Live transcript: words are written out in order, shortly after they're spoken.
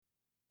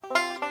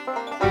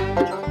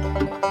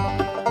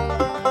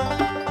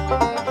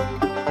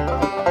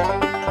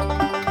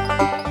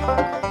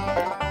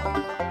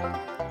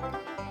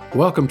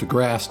Welcome to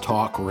Grass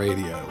Talk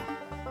Radio.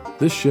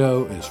 This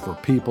show is for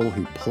people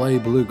who play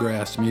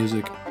bluegrass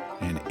music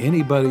and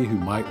anybody who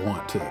might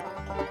want to.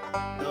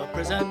 The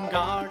prison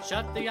guard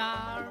shut the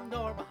iron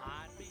door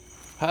behind me.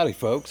 Howdy,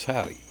 folks.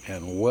 Howdy,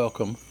 and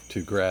welcome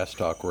to Grass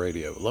Talk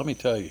Radio. Let me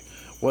tell you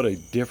what a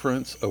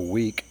difference a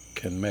week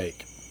can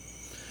make.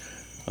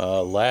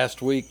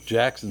 Last week,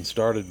 Jackson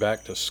started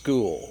back to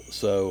school,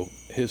 so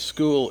his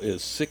school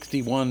is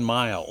 61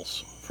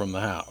 miles from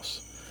the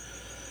house.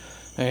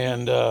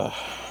 And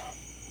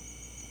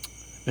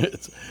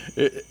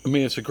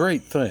it's a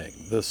great thing.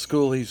 The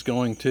school he's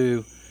going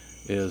to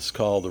is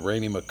called the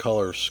Rainey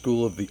McCullers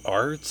School of the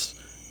Arts,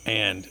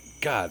 and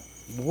God,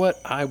 what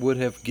I would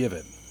have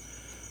given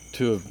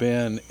to have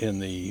been in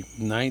the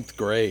 9th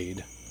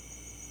grade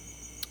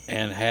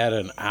and had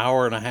an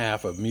hour and a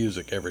half of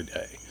music every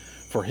day.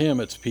 For him,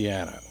 it's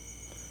piano.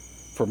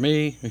 For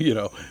me,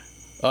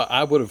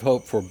 I would have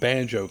hoped for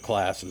banjo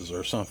classes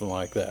or something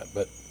like that.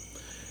 But,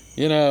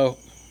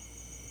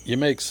 you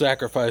make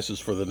sacrifices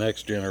for the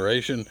next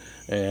generation,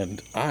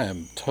 and I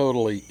am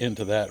totally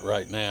into that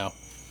right now.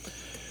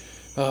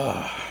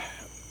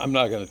 I'm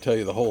not going to tell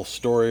you the whole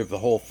story of the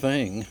whole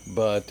thing,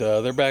 but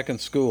they're back in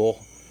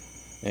school,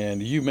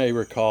 and you may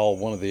recall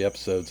one of the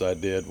episodes I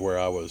did where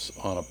I was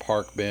on a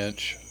park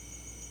bench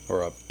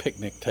or a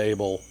picnic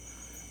table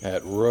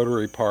at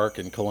Rotary Park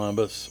in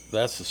Columbus.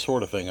 That's the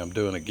sort of thing I'm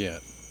doing again.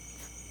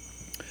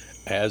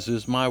 As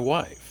is my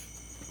wife,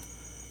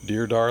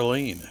 dear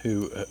Darlene,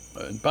 who,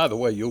 and by the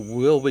way, you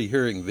will be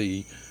hearing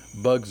the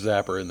bug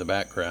zapper in the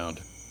background.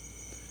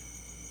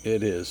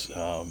 It is,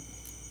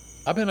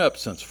 I've been up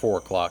since 4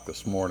 o'clock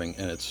this morning,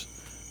 and it's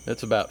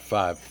about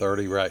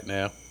 5:30 right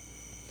now.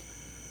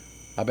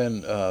 I've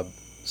been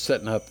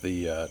setting up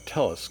the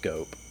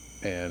telescope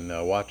and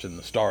watching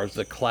the stars.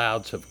 The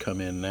clouds have come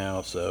in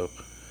now, so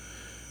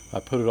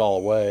I put it all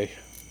away.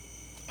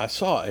 I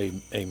saw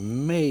a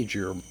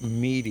major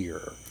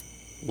meteor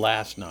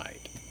last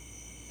night.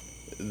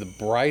 The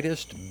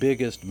brightest,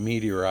 biggest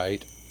meteor,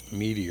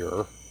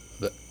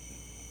 that,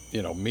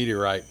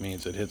 meteorite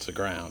means it hits the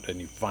ground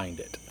and you find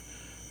it.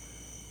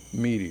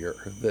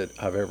 Meteor that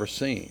I've ever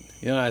seen.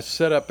 I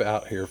set up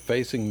out here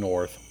facing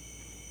north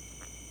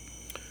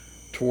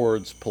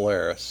towards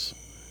Polaris,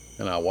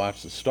 and I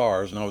watched the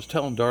stars, and I was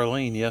telling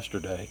Darlene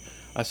yesterday,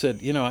 I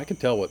said, I can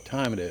tell what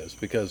time it is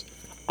because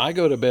I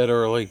go to bed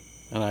early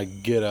and I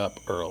get up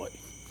early.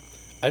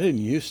 I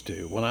didn't used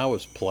to. When I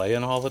was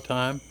playing all the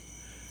time,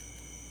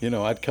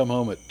 I'd come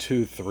home at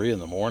 2, 3 in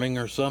the morning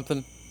or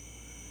something,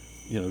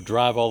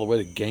 drive all the way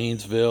to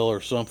Gainesville or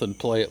something,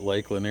 play at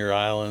Lake Lanier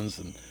Islands,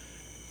 and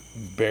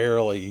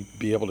barely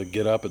be able to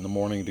get up in the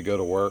morning to go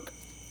to work.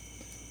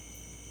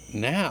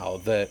 Now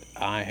that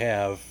I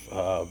have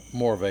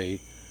more of a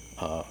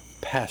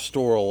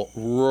pastoral,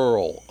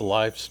 rural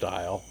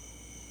lifestyle,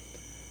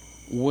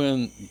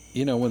 when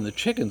the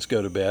chickens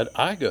go to bed,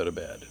 I go to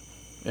bed.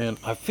 And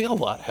I feel a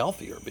lot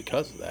healthier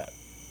because of that.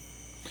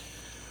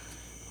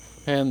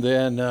 And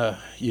then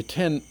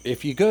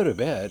if you go to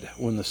bed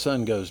when the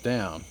sun goes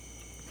down,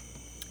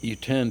 you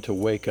tend to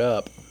wake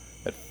up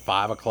at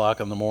 5 o'clock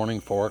in the morning,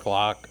 4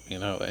 o'clock,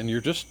 and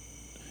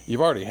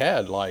you've already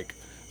had like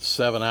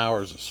 7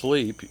 hours of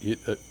sleep.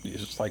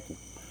 It's like,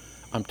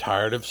 I'm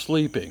tired of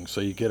sleeping, so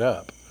you get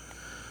up.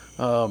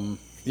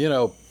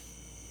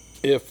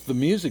 If the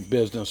music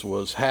business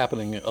was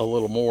happening a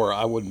little more,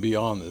 I wouldn't be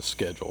on this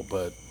schedule,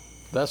 but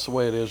that's the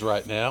way it is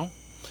right now.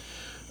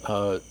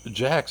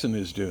 Jackson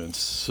is doing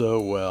so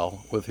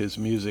well with his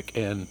music,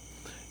 and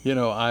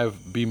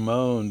I've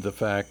bemoaned the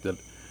fact that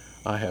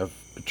I have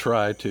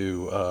tried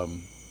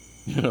to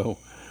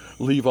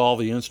leave all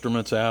the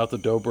instruments out, the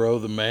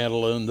dobro, the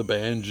mandolin, the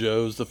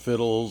banjos, the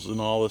fiddles,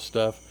 and all this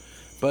stuff,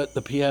 but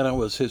the piano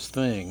was his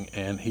thing,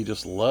 and he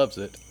just loves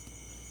it,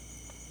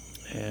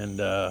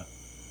 and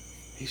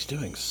he's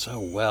doing so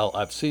well.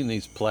 I've seen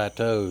these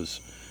plateaus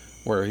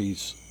where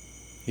he's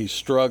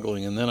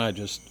struggling, and then I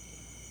just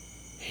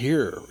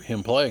hear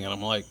him playing, and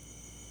I'm like,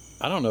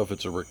 I don't know if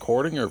it's a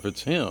recording or if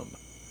it's him.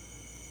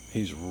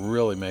 He's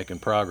really making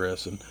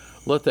progress, and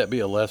let that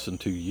be a lesson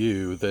to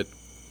you that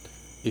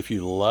if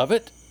you love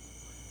it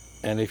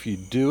and if you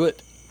do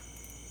it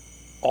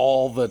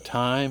all the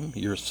time,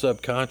 your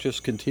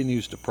subconscious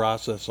continues to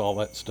process all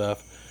that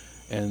stuff,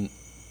 and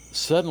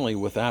suddenly,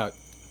 without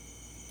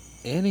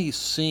any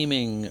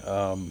seeming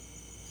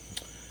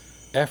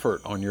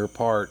effort on your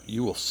part,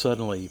 you will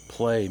suddenly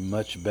play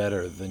much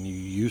better than you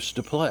used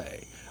to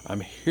play.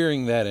 I'm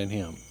hearing that in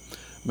him.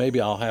 Maybe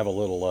I'll have a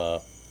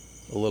little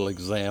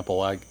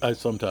example. I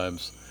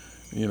sometimes,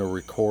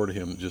 record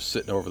him just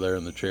sitting over there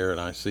in the chair,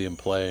 and I see him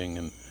playing,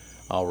 and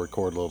I'll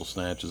record little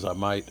snatches. I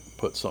might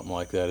put something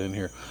like that in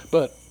here.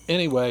 But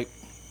anyway,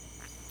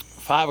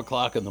 5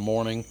 o'clock in the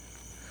morning,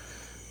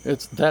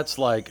 that's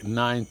like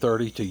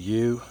 9:30 to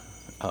you,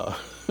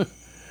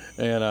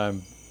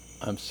 and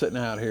I'm sitting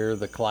out here.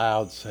 The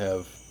clouds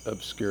have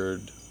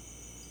obscured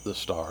the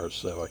stars,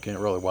 so I can't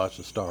really watch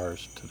the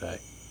stars today.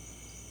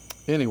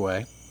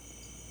 Anyway,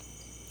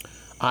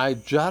 I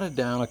jotted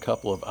down a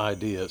couple of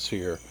ideas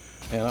here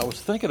And I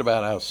was thinking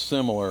about how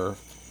similar,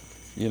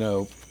 you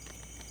know,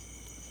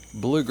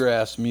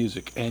 bluegrass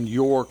music and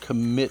your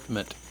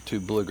commitment to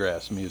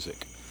bluegrass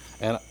music.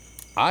 And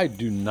I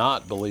do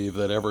not believe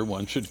that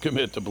everyone should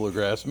commit to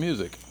bluegrass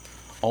music.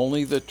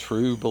 Only the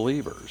true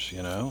believers,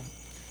 you know.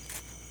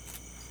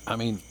 I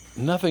mean,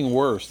 nothing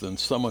worse than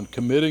someone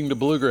committing to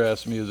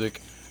bluegrass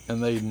music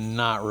and they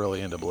not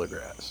really into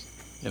bluegrass,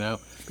 you know,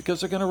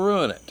 because they're going to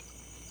ruin it.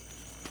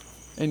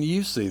 And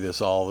you see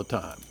this all the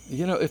time.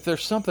 You know, if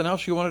there's something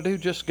else you want to do,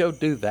 just go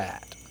do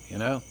that, you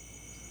know,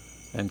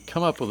 and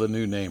come up with a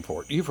new name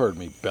for it. You've heard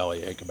me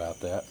bellyache about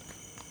that.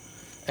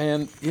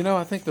 And, you know,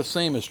 I think the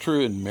same is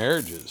true in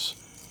marriages.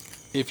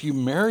 If you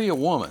marry a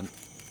woman,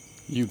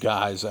 you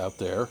guys out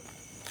there,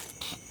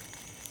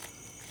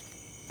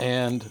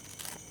 and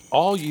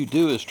all you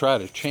do is try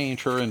to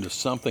change her into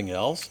something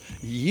else,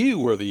 you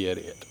were the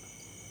idiot,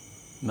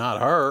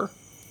 not her.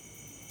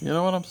 You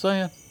know what I'm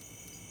saying?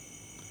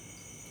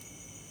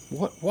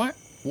 What?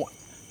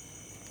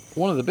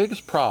 One of the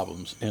biggest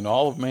problems in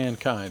all of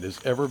mankind is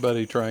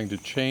everybody trying to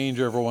change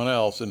everyone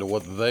else into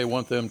what they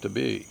want them to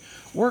be.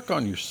 Work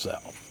on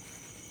yourself.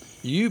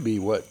 You be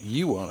what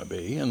you want to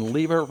be and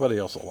leave everybody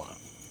else alone.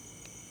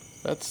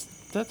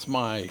 That's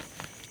my,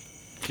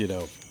 you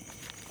know,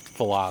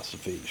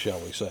 philosophy,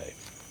 shall we say.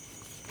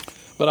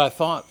 But I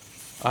thought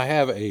I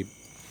have a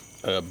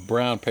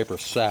brown paper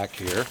sack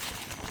here,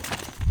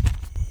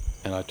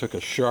 and I took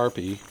a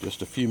Sharpie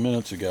just a few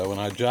minutes ago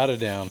and I jotted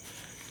down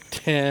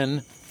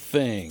 10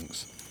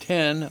 things,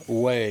 10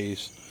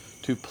 ways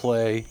to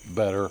play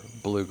better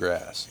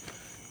bluegrass.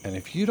 And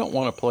if you don't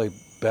want to play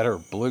better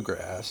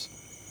bluegrass,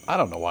 I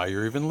don't know why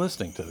you're even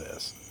listening to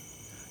this.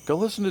 Go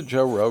listen to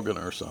Joe Rogan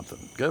or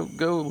something.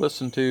 Go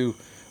listen to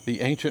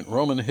the ancient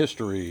Roman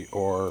history,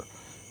 or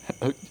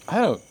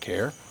I don't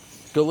care.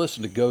 Go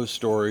listen to ghost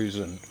stories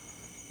and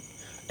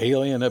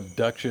alien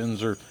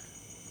abductions, or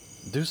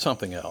do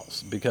something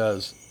else,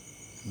 because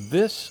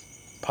this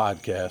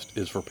podcast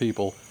is for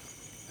people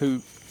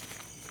who,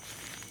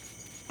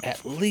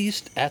 at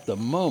least at the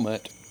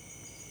moment,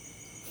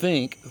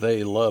 think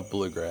they love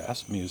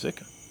bluegrass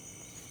music.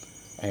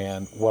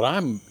 And what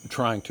I'm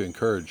trying to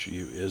encourage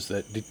you is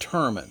that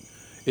determine,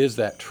 is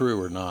that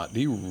true or not? Do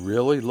you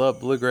really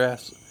love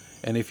bluegrass?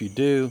 And if you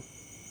do,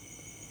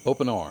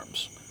 open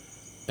arms.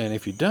 And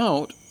if you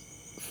don't,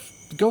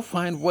 go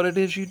find what it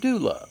is you do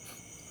love.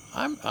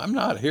 I'm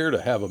not here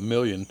to have 1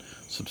 million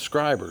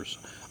subscribers.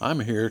 I'm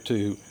here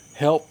to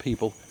help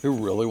people who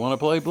really want to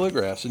play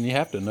bluegrass, and you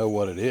have to know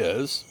what it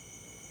is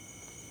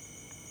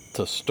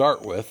to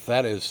start with.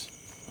 That is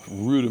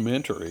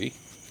rudimentary.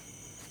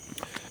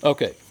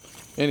 Okay,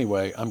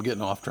 anyway, I'm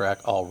getting off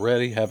track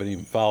already. Haven't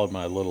even followed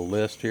my little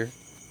list here.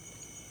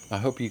 I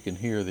hope you can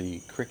hear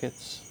the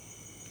crickets.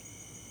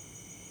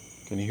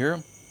 Can you hear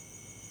them?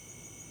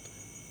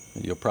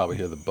 You'll probably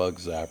hear the bug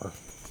zapper.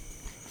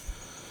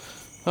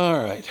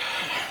 All right.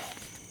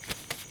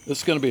 This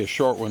is going to be a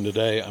short one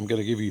today. I'm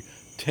going to give you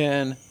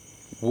 10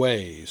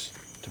 ways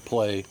to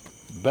play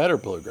better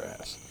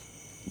bluegrass.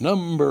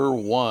 Number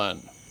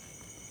 1,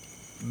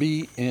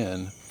 be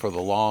in for the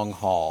long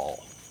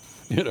haul.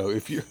 You know,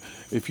 if you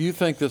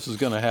think this is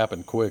going to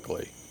happen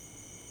quickly,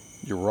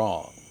 you're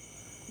wrong.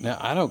 Now,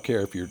 I don't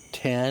care if you're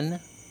 10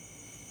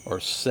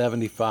 or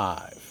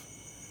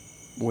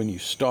 75 when you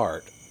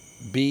start,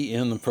 be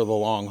in for the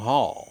long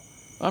haul.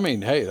 I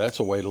mean, hey, that's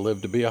a way to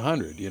live to be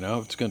 100, you know.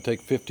 It's going to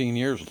take 15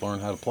 years to learn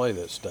how to play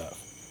this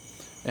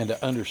stuff and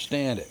to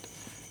understand it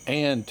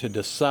and to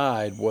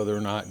decide whether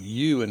or not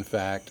you, in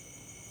fact,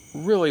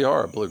 really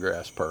are a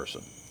bluegrass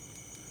person.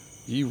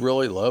 You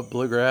really love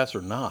bluegrass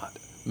or not?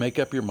 Make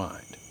up your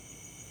mind.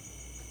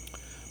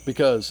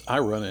 Because I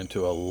run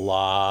into a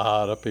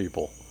lot of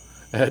people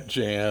at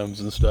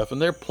jams and stuff,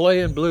 and they're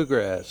playing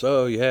bluegrass.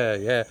 Oh,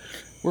 yeah,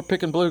 we're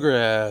picking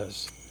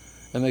bluegrass.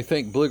 And they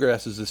think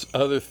bluegrass is this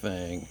other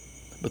thing,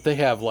 but they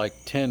have like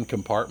 10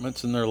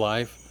 compartments in their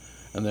life,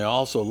 and they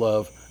also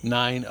love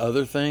 9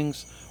 other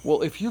things.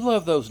 Well, if you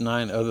love those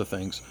 9 other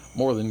things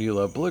more than you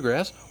love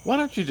bluegrass, why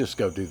don't you just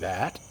go do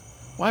that?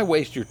 Why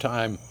waste your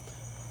time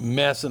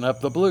messing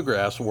up the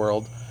bluegrass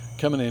world,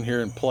 coming in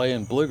here and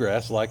playing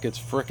bluegrass like it's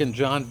frickin'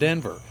 John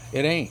Denver?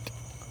 It ain't.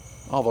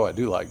 Although I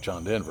do like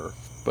John Denver,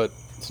 but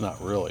it's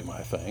not really my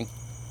thing.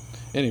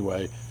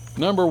 Anyway,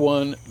 number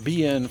 1,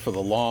 be in for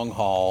the long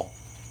haul.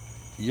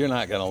 You're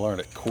not going to learn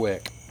it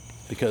quick,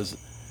 because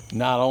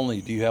not only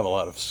do you have a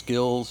lot of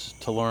skills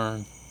to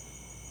learn,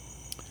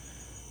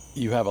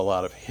 you have a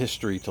lot of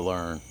history to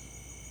learn.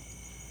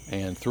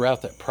 And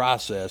throughout that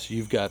process,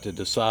 you've got to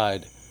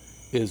decide,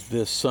 is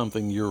this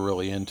something you're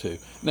really into?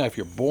 Now, if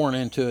you're born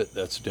into it,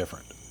 that's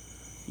different.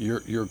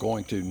 You're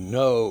going to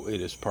know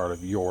it is part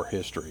of your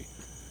history.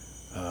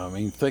 I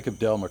mean, think of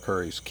Del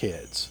McCoury's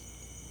kids.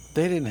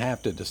 They didn't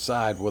have to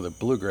decide whether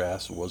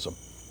bluegrass was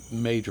a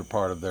major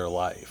part of their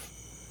life.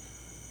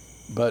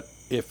 But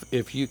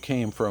if you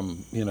came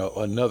from, you know,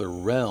 another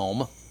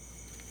realm,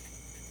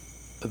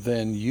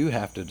 then you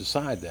have to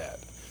decide that.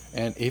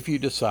 And if you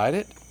decide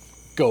it,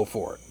 go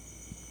for it.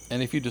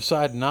 And if you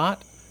decide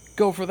not,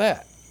 go for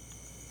that.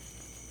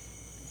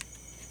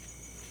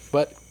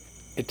 but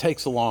it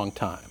takes a long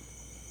time.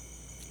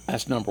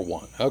 That's number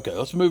one. Okay,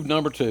 let's move to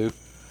number two.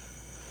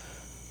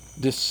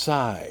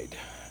 Decide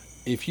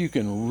if you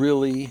can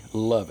really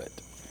love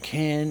it.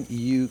 Can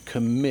you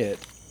commit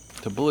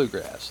to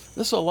bluegrass?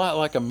 This is a lot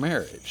like a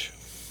marriage.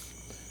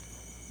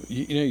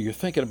 You know, you're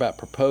thinking about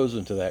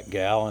proposing to that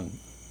gal, and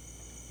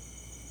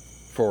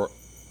for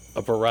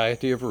a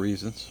variety of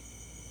reasons.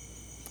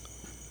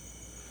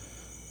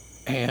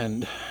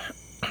 And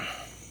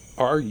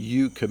are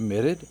you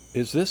committed?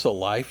 Is this a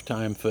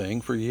lifetime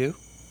thing for you?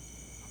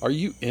 Are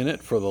you in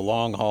it for the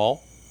long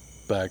haul?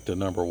 Back to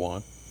number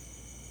one.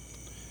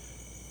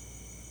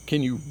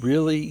 Can you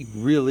really,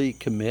 really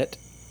commit?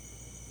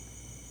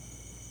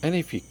 And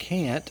if you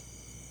can't,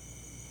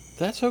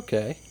 that's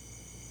okay.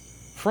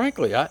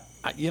 Frankly, I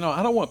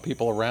don't want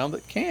people around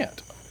that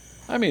can't.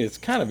 I mean, it's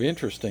kind of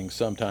interesting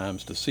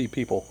sometimes to see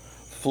people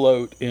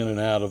float in and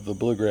out of the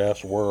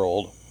bluegrass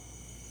world,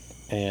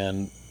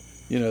 and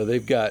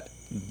they've got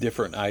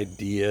different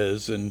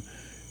ideas, and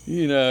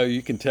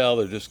you can tell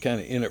they're just kind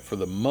of in it for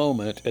the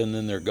moment, and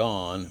then they're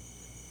gone.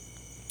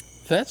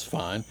 That's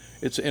fine.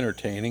 It's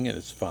entertaining and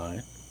it's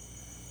fine.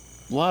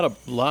 A lot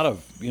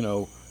of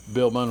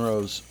Bill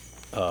Monroe's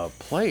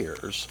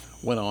players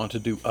went on to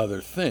do other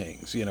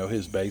things.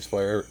 His bass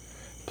player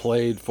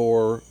played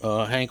for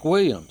Hank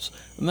Williams,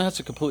 and that's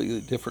a completely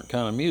different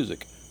kind of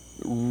music,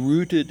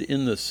 rooted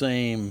in the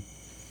same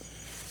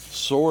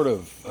sort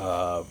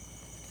of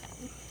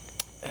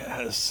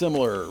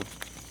similar,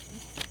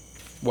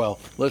 well,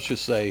 let's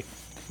just say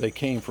they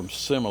came from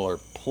similar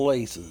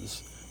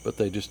places, but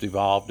they just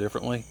evolved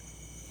differently.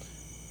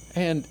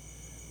 And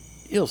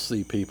you'll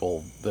see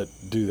people that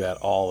do that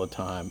all the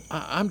time.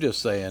 I'm just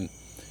saying,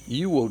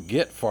 you will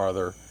get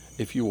farther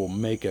if you will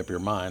make up your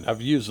mind.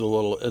 I've used a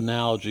little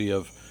analogy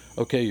of,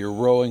 okay, you're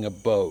rowing a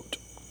boat,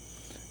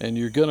 and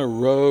you're going to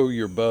row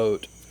your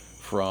boat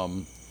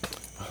from,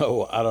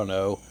 I don't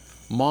know,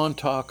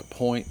 Montauk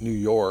Point, New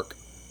York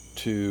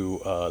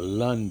to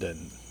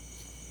London,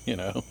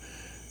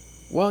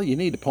 Well, you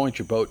need to point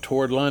your boat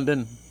toward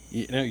London.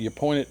 You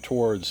point it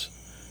towards,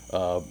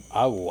 I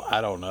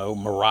don't know,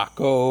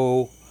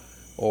 Morocco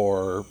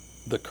or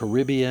the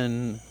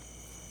Caribbean.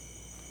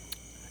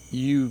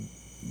 You're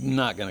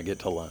not going to get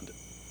to London,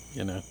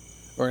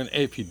 Or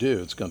if you do,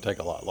 it's going to take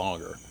a lot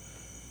longer.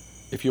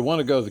 If you want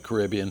to go to the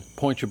Caribbean,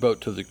 point your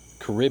boat to the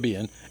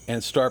Caribbean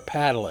and start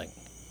paddling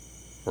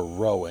or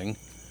rowing.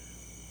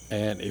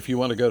 And if you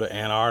want to go to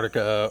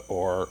Antarctica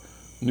or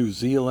New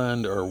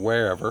Zealand or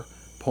wherever,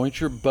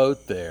 point your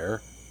boat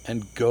there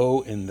and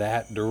go in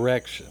that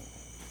direction.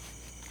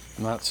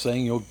 I'm not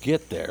saying you'll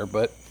get there,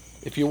 but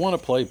if you want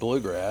to play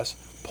bluegrass,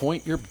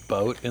 point your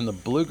boat in the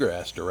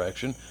bluegrass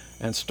direction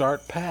and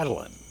start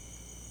paddling.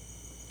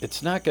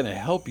 It's not going to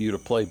help you to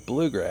play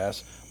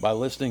bluegrass by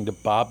listening to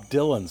Bob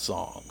Dylan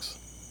songs.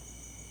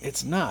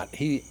 It's not.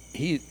 He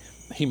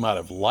might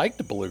have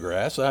liked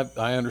bluegrass.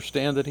 I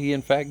understand that he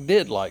in fact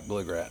did like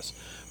bluegrass,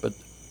 but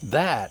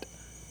that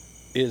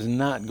is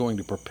not going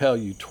to propel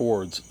you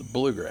towards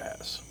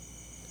bluegrass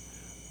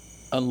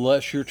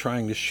unless you're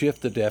trying to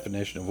shift the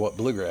definition of what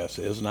bluegrass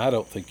is, and I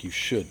don't think you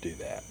should do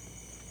that.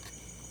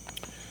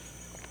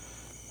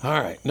 All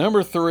right,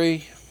 number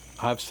 3,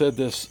 I've said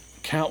this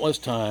countless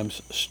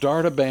times: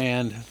 start a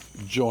band,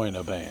 join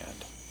a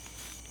band.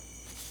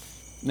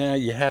 Now,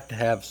 you have to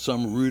have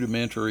some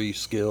rudimentary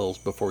skills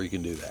before you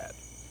can do that.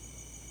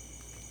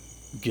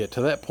 Get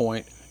to that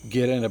point,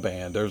 get in a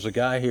band. There's a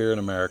guy here in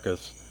America,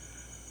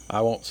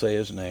 I won't say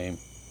his name,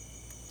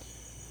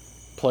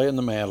 playing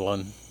the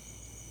mandolin,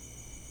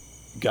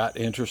 got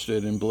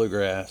interested in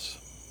bluegrass,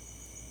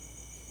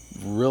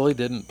 really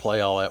didn't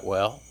play all that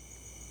well.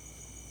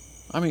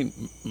 I mean,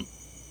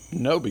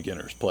 no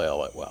beginners play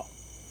all that well.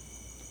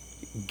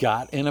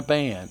 Got in a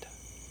band,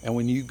 and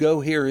when you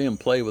go hear him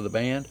play with a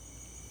band,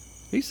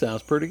 he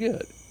sounds pretty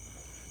good.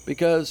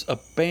 Because a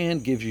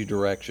band gives you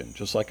direction,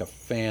 just like a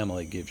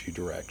family gives you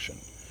direction.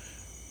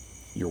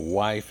 Your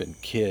wife and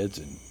kids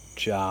and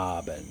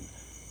job and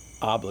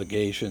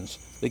obligations,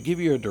 they give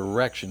you a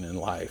direction in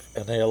life,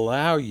 and they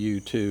allow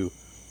you to,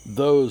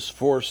 those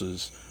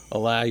forces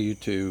allow you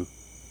to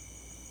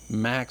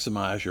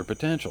maximize your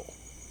potential.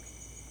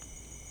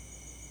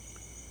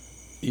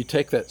 You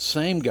take that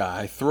same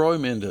guy, throw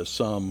him into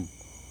some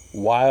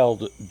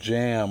wild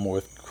jam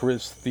with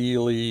Chris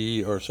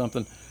Thile or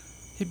something,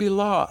 he'd be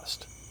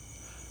lost.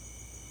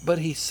 But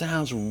he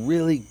sounds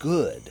really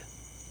good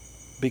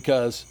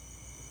because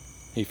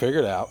he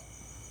figured out,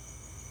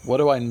 what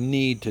do I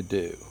need to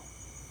do?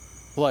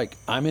 Like,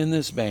 I'm in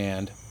this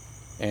band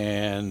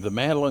and the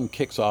mandolin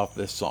kicks off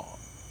this song.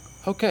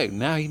 Okay,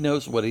 now he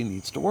knows what he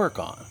needs to work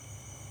on.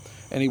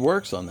 And he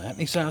works on that and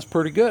he sounds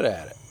pretty good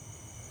at it.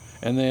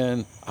 And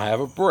then I have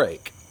a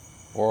break,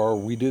 or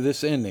we do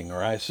this ending,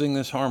 or I sing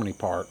this harmony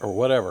part, or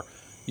whatever.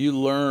 You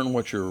learn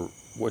what your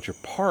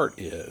part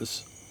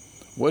is.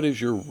 What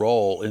is your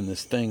role in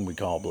this thing we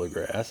call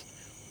bluegrass?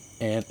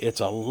 And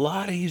it's a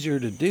lot easier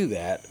to do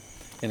that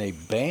in a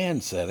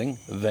band setting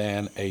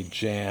than a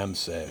jam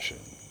session.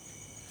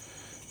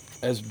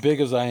 As big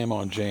as I am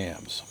on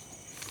jams,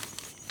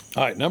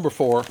 All right, number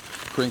 4,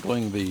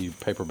 crinkling the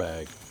paper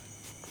bag.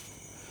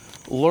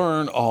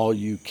 Learn all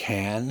you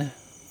can.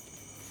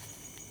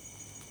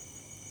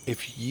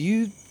 If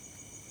you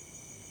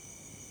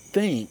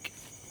think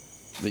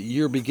that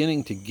you're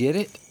beginning to get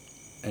it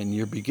and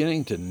you're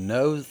beginning to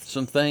know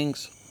some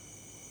things,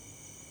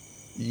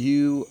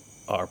 you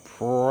are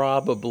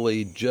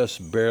probably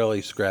just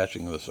barely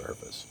scratching the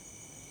surface.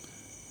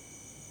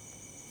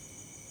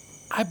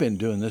 I've been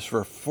doing this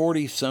for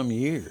 40 some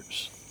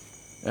years.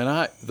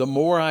 And the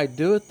more I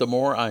do it, the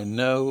more I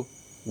know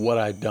what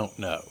I don't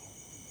know.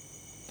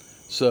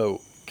 So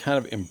kind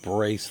of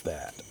embrace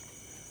that,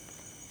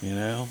 you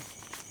know?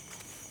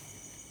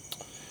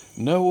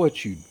 Know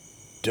what you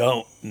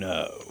don't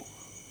know.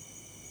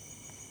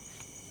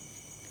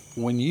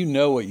 When you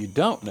know what you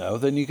don't know,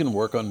 then you can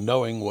work on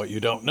knowing what you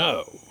don't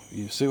know.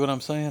 You see what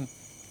I'm saying?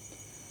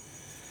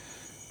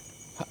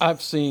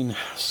 I've seen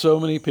so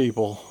many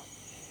people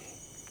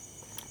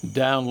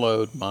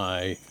download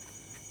my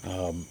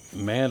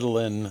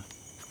mandolin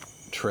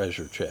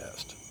treasure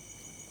chest.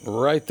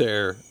 Right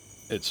there,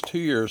 it's 2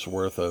 years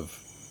worth of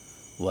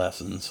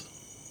lessons.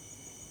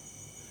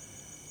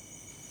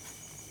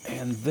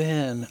 And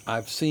then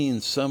I've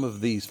seen some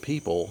of these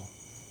people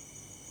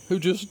who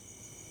just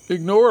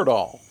ignore it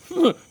all.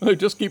 They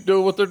just keep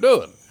doing what they're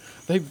doing.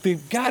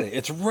 They've got it.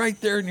 It's right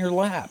there in your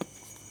lap.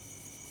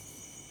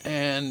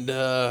 And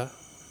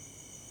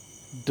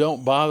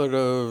don't bother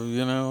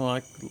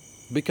to,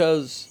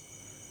 because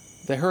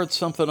they heard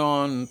something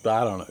on,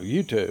 I don't know,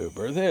 YouTube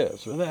or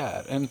this or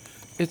that. And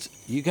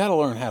you got to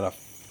learn how to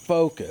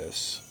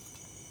focus.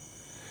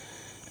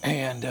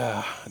 And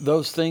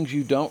those things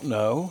you don't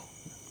know,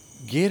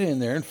 get in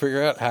there and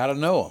figure out how to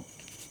know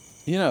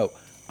them.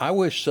 I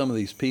wish some of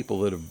these people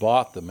that have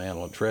bought the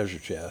Mandolin Treasure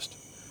Chest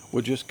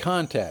would just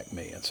contact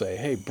me and say,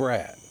 hey,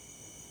 Brad,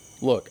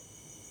 look,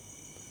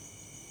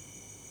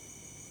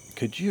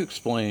 could you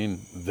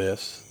explain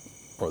this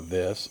or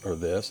this or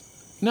this?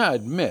 Now, I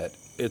admit,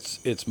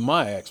 it's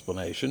my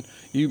explanation.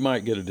 You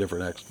might get a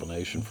different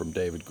explanation from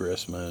David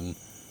Grisman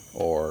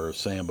or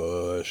Sam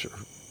Bush or,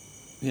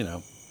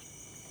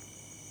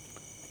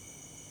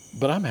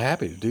 But I'm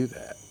happy to do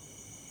that.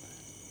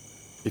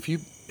 If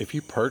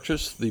you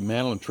purchase the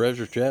Mandolin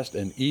Treasure Chest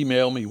and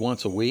email me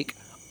once a week,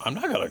 I'm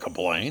not going to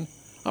complain.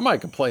 I might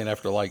complain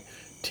after like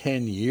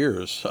 10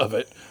 years of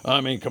it.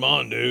 I mean, come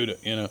on, dude.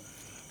 You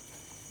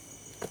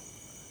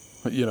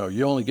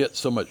only get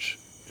so much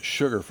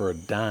sugar for a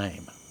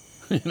dime.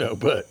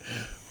 But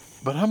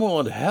I'm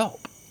willing to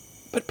help.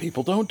 But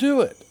people don't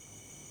do it.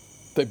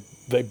 They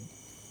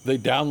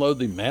download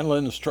the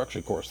Mandolin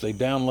Instruction Course. They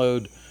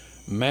download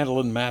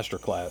Mandolin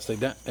Masterclass.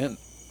 And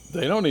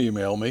they don't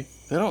email me.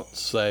 They don't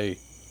say,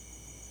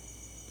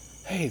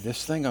 hey,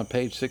 this thing on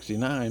page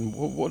 69,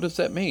 what does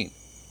that mean?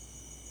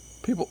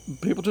 People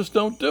just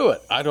don't do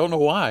it. I don't know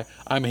why.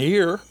 I'm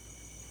here.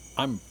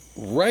 I'm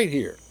right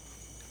here.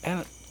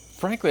 And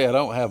frankly, I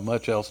don't have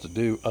much else to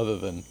do other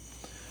than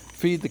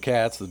feed the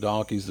cats, the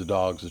donkeys, the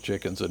dogs, the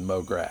chickens, and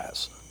mow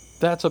grass.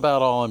 That's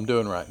about all I'm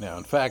doing right now.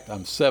 In fact,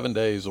 I'm 7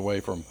 days away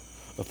from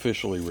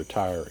officially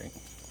retiring.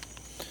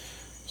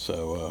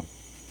 So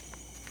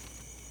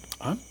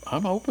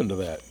I'm open to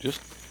that.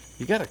 Just,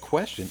 you got a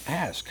question,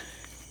 ask.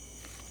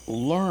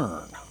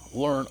 Learn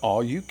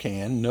all you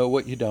can, know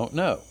what you don't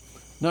know.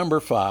 Number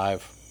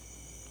 5,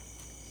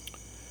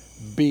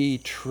 be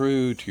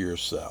true to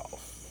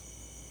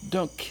yourself.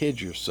 Don't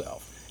kid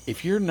yourself.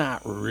 If you're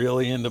not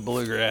really into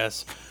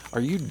bluegrass, are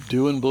you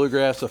doing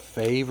bluegrass a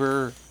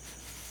favor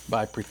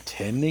by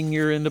pretending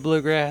you're into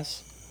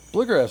bluegrass?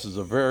 Bluegrass is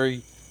a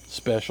very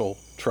special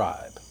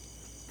tribe.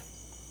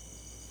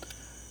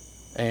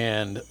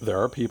 And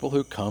there are people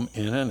who come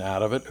in and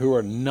out of it who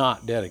are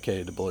not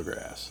dedicated to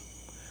bluegrass.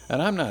 And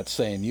I'm not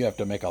saying you have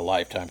to make a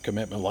lifetime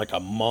commitment like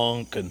a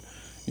monk and,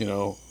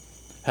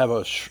 have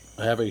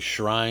a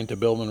shrine to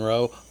Bill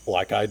Monroe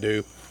like I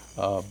do.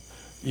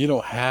 You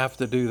don't have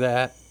to do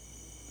that.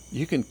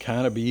 You can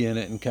kind of be in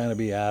it and kind of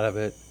be out of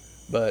it,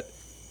 but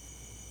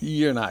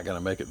you're not going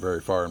to make it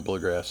very far in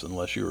bluegrass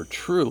unless you are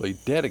truly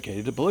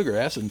dedicated to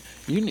bluegrass. And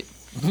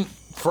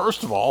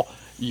first of all,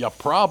 you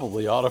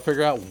probably ought to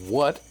figure out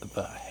what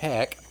the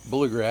heck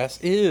bluegrass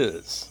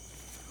is.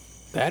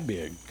 That'd be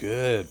a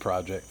good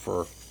project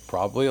for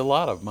probably a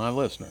lot of my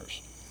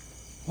listeners.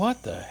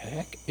 What the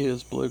heck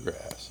is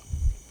bluegrass?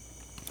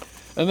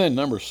 And then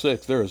number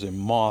 6, there is a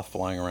moth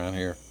flying around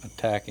here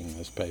attacking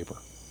this paper.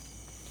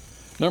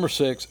 Number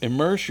 6,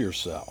 immerse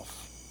yourself.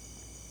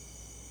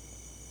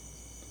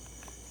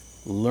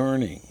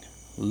 Learning,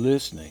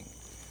 listening.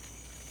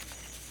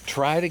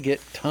 Try to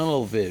get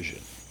tunnel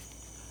vision.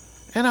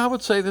 And I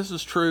would say this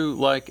is true,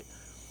 like,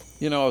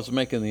 I was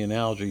making the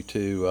analogy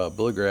to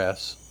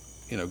bluegrass.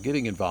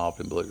 Getting involved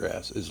in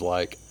bluegrass is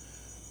like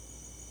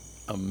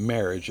a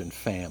marriage and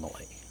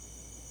family.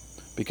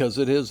 Because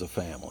it is a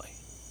family.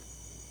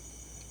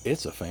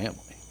 It's a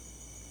family.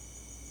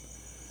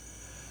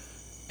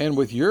 And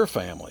with your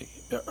family,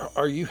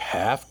 are you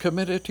half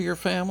committed to your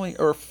family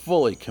or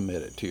fully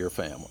committed to your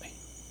family?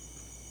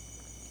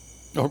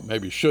 Or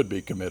maybe should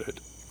be committed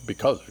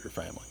because of your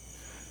family.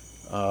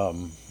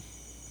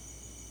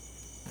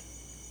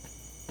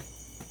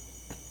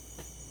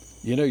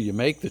 You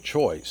make the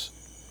choice.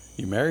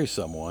 You marry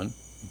someone,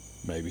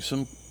 maybe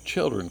some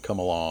children come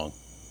along.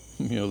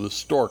 The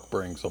stork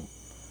brings them.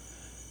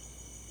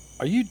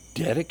 Are you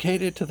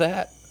dedicated to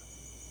that?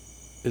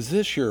 Is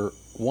this your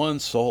one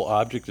sole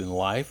object in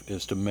life,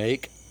 is to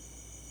make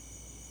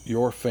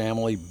your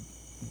family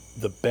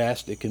the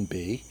best it can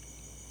be?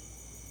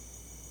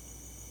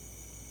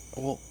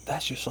 Well,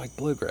 that's just like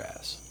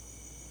bluegrass.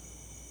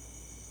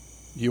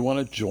 You want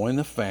to join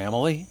the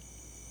family?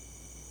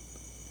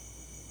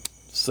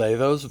 Say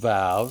those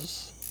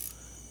vows.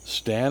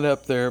 Stand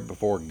up there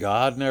before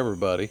God and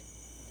everybody.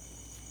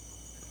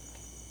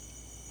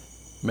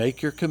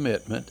 Make your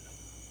commitment.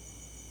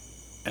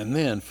 And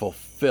then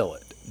fulfill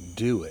it.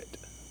 Do it.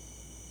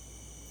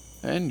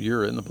 And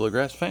you're in the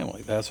bluegrass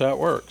family. That's how it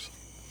works.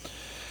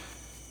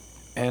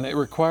 And it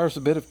requires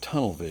a bit of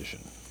tunnel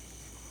vision.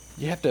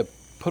 You have to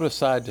put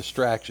aside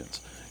distractions.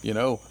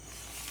 All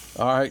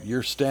right,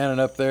 you're standing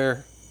up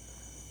there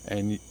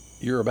and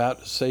you're about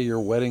to say your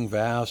wedding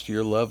vows to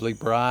your lovely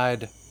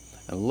bride.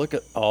 And look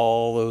at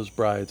all those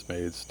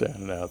bridesmaids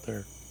standing out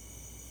there.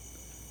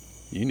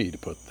 You need to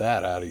put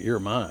that out of your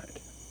mind.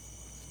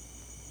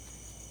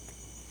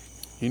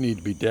 You need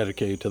to be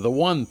dedicated to the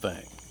one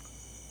thing.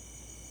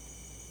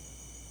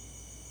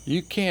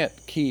 You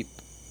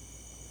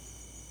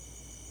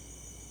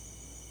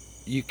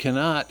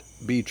cannot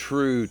be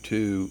true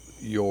to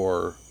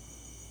your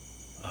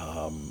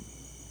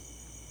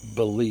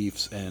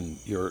beliefs and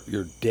your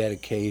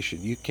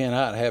dedication. You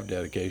cannot have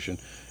dedication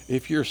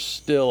if you're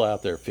still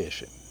out there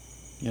fishing.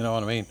 You know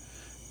what I mean?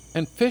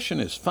 And fishing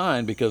is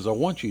fine because I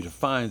want you to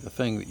find the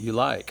thing that you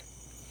like.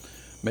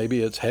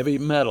 Maybe it's heavy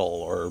metal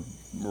or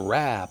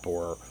rap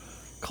or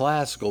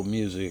classical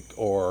music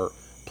or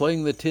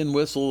playing the tin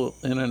whistle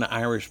in an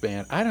Irish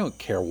band. I don't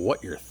care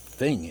what your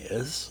thing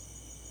is,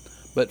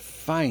 but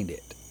find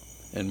it.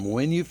 And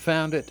when you've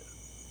found it,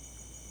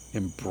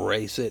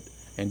 embrace it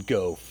and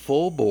go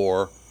full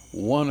bore,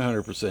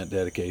 100%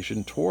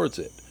 dedication towards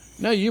it.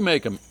 Now, you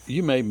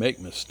may make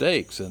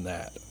mistakes in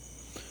that.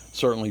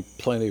 Certainly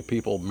plenty of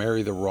people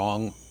marry the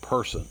wrong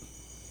person.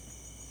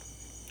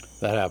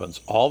 That happens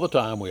all the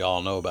time. We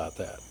all know about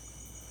that.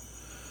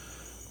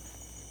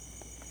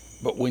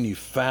 But when you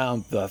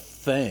found the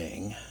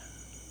thing,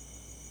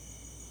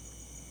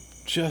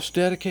 just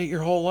dedicate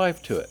your whole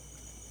life to it.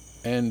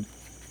 And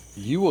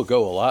you will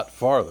go a lot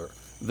farther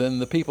than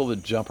the people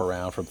that jump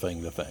around from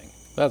thing to thing.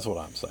 That's what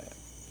I'm saying.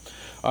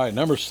 All right,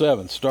 number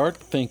 7, start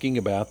thinking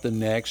about the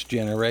next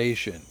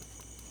generation.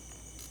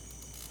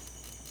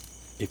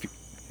 If you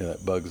hear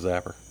that bug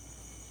zapper?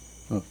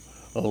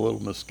 A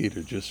little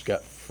mosquito just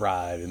got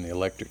fried in the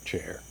electric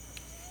chair.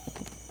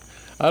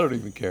 I don't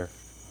even care.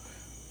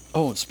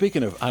 Oh, and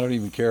speaking of, I don't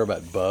even care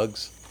about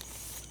bugs.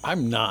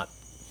 I'm not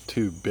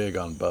too big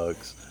on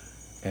bugs.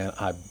 And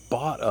I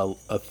bought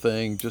a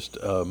thing just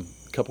a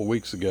couple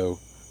weeks ago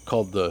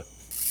called the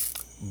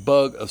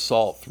Bug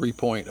Assault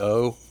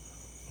 3.0.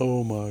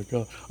 Oh my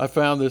God. I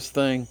found this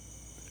thing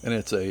and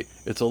it's a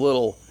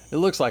little, it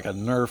looks like a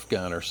Nerf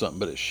gun or something,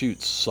 but it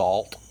shoots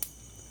salt.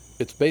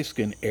 It's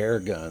basically an air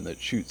gun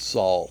that shoots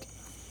salt.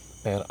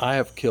 And I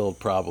have killed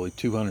probably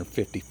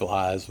 250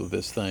 flies with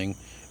this thing.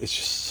 It's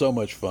just so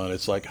much fun.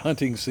 It's like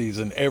hunting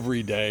season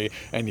every day,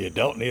 and you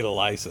don't need a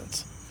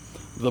license.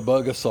 The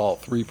Bug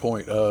Assault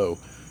 3.0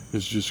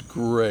 is just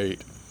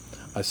great.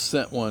 I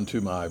sent one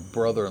to my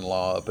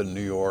brother-in-law up in New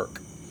York,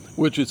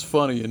 which is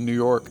funny. In New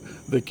York,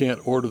 they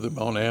can't order them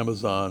on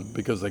Amazon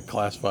because they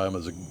classify them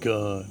as a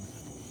gun.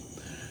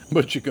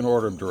 But you can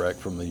order them direct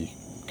from the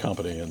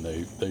company, and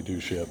they do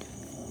ship.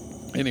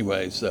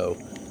 Anyway, so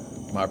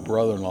my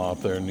brother-in-law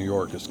up there in New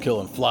York is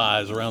killing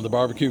flies around the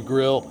barbecue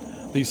grill.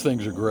 These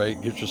things are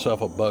great. Get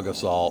yourself a Bug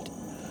Assault.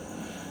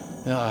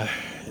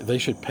 They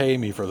should pay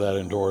me for that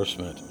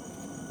endorsement.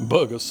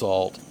 Bug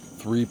Assault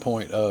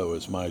 3.0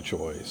 is my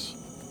choice.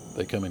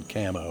 They come in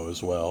camo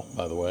as well,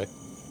 by the way.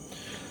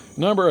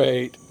 Number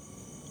 8,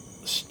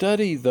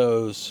 study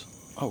those.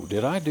 Oh,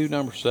 did I do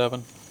number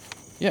 7?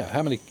 Yeah,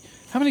 how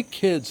many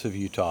kids have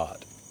you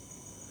taught?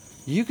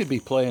 You could be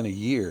playing a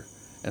year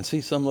and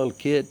see some little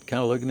kid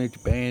kind of looking at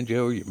your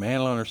banjo or your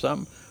mandolin or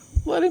something.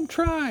 Let him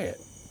try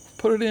it.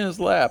 Put it in his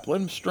lap.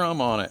 Let him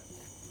strum on it.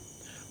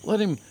 Let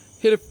him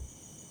hit it.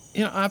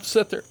 I've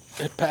sat there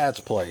at Pat's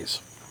place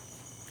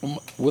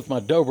with my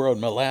dobro in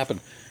my lap, and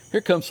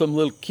here comes some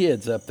little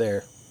kids up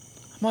there.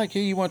 I'm like,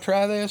 hey, you want to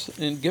try this?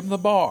 And give them the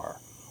bar.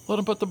 Let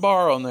them put the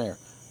bar on there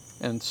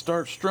and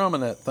start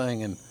strumming that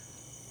thing and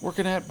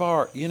working that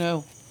bar.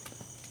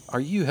 Are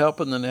you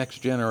helping the next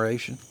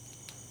generation?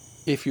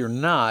 If you're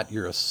not,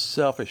 you're a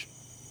selfish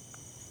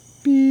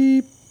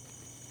beep.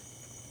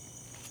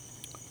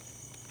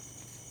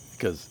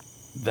 Because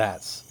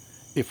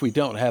if we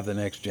don't have the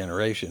next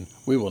generation,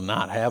 we will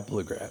not have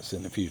bluegrass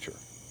in the future.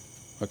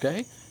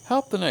 Okay?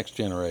 Help the next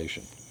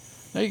generation.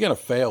 Now, you're going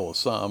to fail with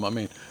some. I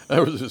mean,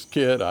 there was this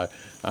kid I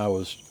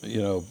was,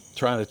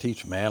 trying to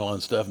teach mandolin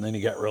and stuff, and then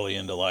he got really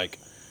into, like,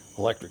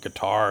 electric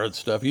guitar and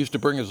stuff. He used to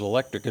bring his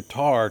electric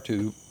guitar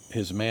to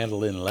his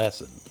mandolin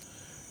lesson.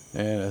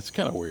 And it's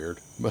kind of weird,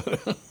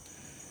 but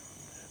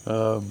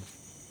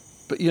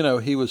but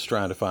he was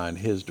trying to find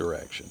his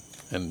direction,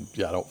 and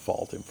I don't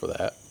fault him for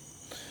that.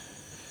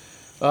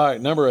 All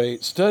right, number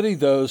 8, study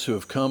those who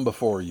have come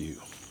before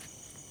you.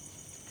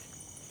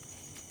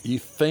 You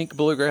think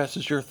bluegrass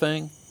is your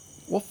thing?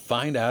 Well,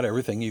 find out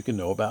everything you can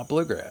know about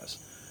bluegrass.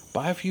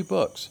 Buy a few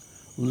books.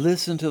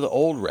 Listen to the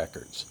old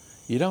records.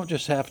 You don't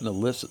just have to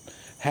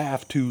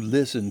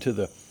listen to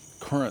the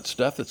current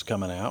stuff that's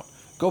coming out.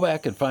 Go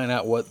back and find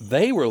out what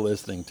they were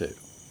listening to,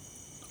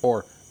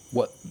 or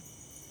what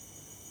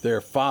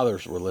their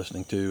fathers were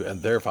listening to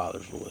and their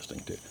fathers were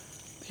listening to.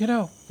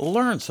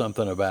 Learn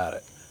something about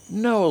it.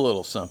 Know a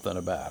little something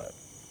about it.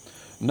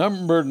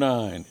 Number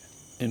 9,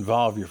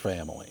 involve your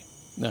family.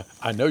 Now,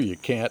 I know you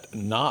can't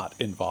not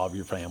involve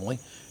your family.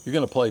 You're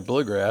going to play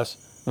bluegrass.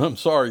 I'm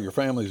sorry, your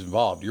family's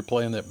involved. You're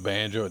playing that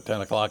banjo at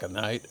 10 o'clock at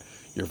night.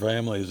 Your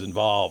family is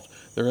involved.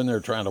 They're in there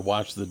trying to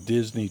watch the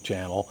Disney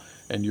Channel,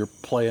 and you're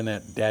playing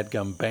that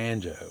dadgum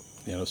banjo.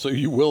 So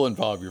you will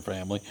involve your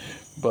family,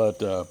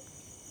 but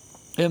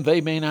and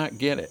they may not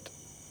get it.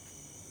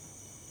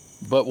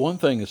 But one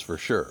thing is for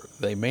sure,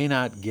 they may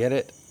not get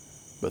it,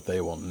 but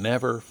they will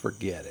never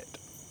forget it.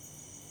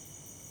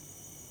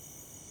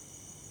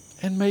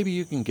 And maybe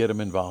you can get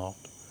them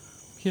involved.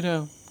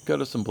 Go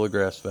to some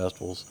bluegrass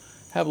festivals,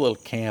 have a little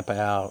camp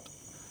out,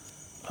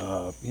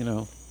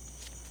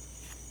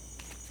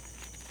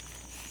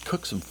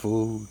 cook some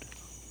food,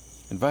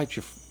 invite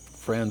your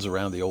friends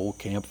around the old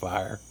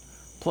campfire,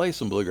 play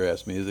some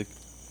bluegrass music,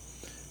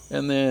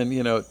 and then,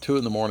 at 2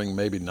 a.m,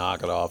 maybe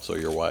knock it off so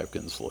your wife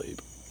can sleep.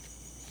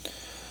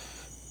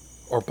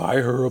 Or buy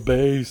her a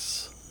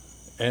bass.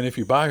 And if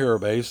you buy her a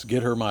bass,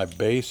 get her my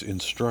bass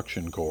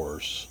instruction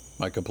course,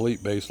 my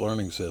complete bass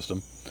learning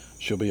system.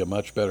 She'll be a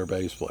much better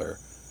bass player,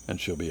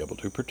 and she'll be able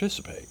to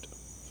participate.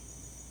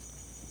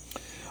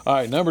 All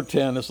right, number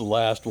 10, this is the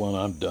last one,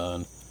 I'm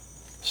done.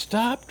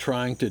 Stop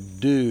trying to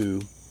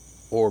do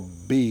or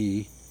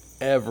be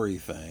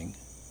everything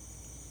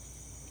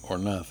or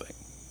nothing.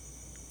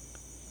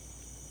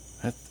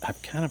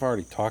 I've kind of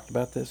already talked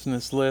about this in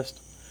this list.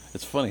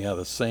 It's funny how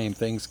the same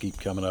things keep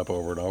coming up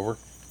over and over.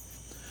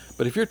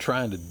 But if you're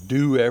trying to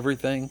do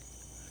everything,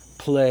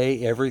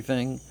 play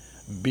everything,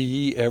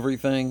 be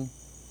everything,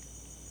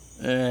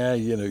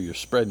 you're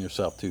spreading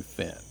yourself too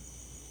thin.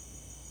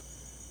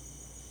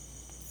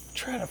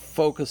 Try to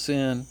focus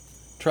in.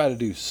 Try to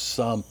do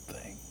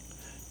something.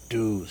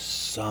 Do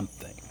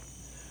something.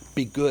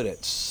 Be good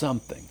at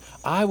something.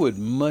 I would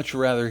much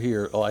rather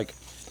hear, like,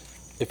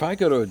 if I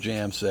go to a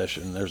jam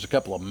session, there's a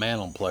couple of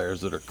mandolin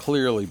players that are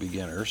clearly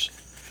beginners.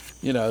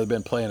 They've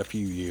been playing a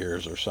few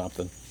years or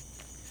something.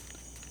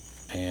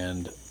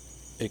 And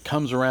it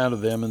comes around to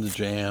them in the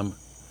jam,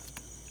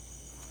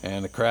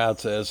 and the crowd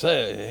says,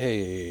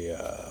 hey,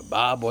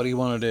 Bob, what do you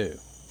want to do?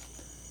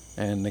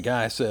 And the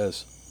guy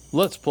says,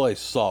 let's play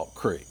Salt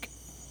Creek.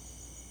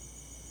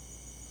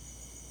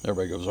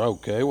 Everybody goes,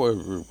 okay,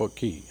 what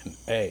key? And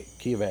A,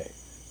 key of A.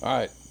 All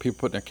right, people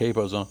putting their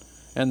capos on.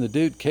 And the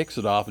dude kicks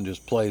it off and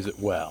just plays it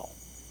well.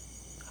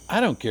 I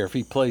don't care if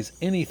he plays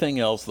anything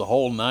else the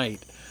whole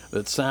night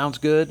that sounds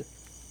good.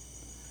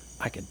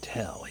 I can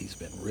tell he's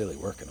been really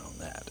working on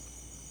that.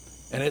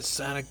 And it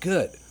sounded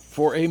good.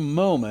 For a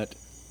moment,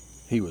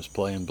 he was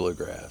playing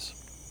bluegrass.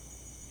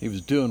 He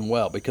was doing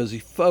well because he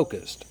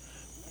focused.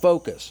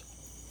 Focus.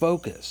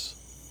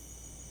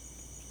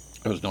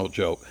 There's no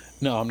joke.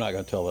 No, I'm not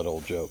going to tell that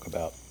old joke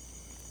about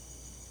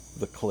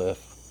the cliff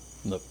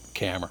and the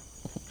camera.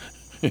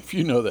 If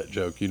you know that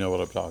joke, you know what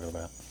I'm talking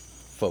about.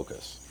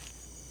 Focus.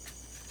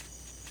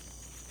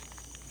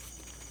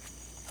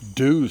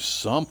 Do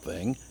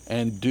something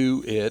and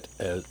do it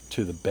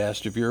to the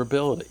best of your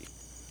ability.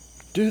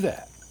 Do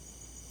that.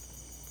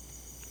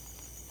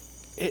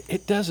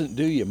 It doesn't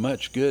do you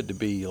much good to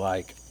be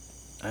like,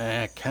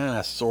 kind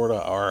of, sort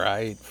of, all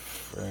right,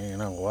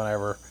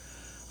 whatever.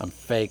 I'm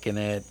faking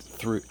it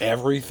through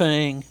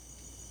everything.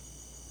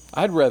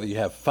 I'd rather you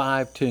have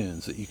 5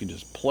 tunes that you can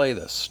just play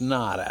the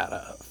snot out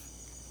of,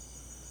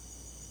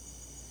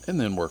 and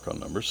then work on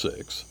number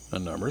 6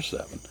 and number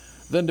 7,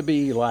 than to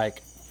be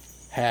like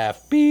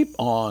half beep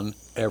on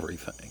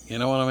everything. You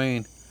know what I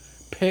mean?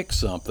 Pick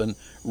something,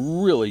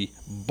 really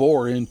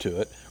bore into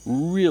it,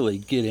 really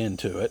get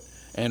into it,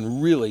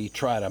 and really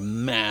try to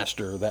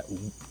master that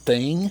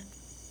thing.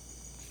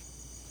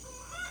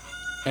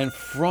 And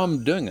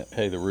from doing it,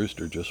 hey, the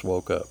rooster just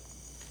woke up.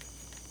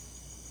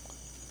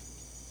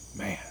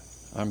 Man,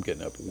 I'm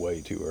getting up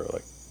way too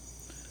early.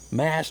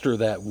 Master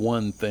that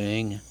one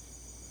thing,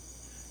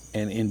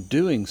 and in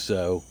doing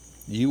so,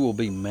 you will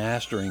be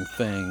mastering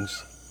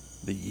things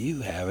that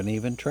you haven't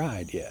even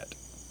tried yet.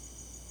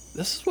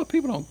 This is what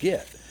people don't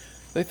get.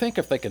 They think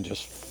if they can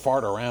just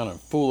fart around and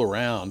fool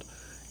around,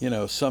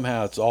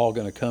 somehow it's all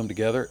going to come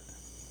together.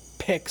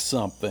 Pick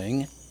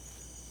something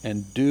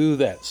and do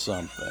that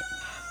something.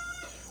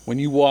 When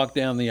you walk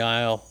down the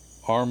aisle,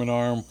 arm in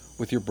arm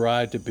with your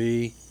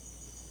bride-to-be,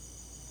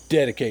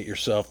 dedicate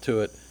yourself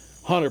to it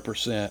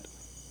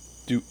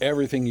 100%. Do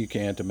everything you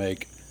can to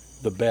make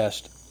the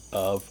best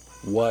of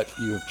what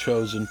you have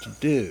chosen to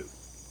do.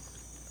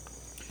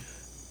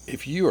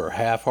 If you are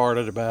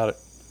half-hearted about it,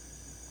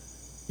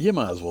 you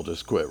might as well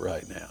just quit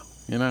right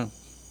now,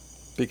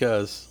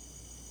 because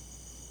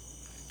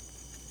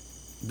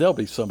there'll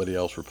be somebody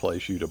else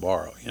replace you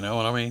tomorrow, you know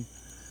what I mean?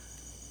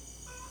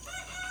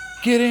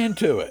 Get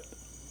into it.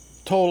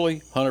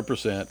 Totally,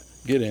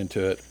 100%, get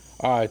into it.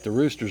 All right, the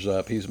rooster's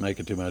up. He's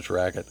making too much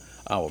racket.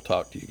 I will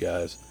talk to you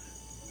guys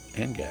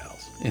and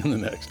gals in the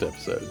next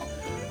episode.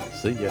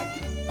 See ya.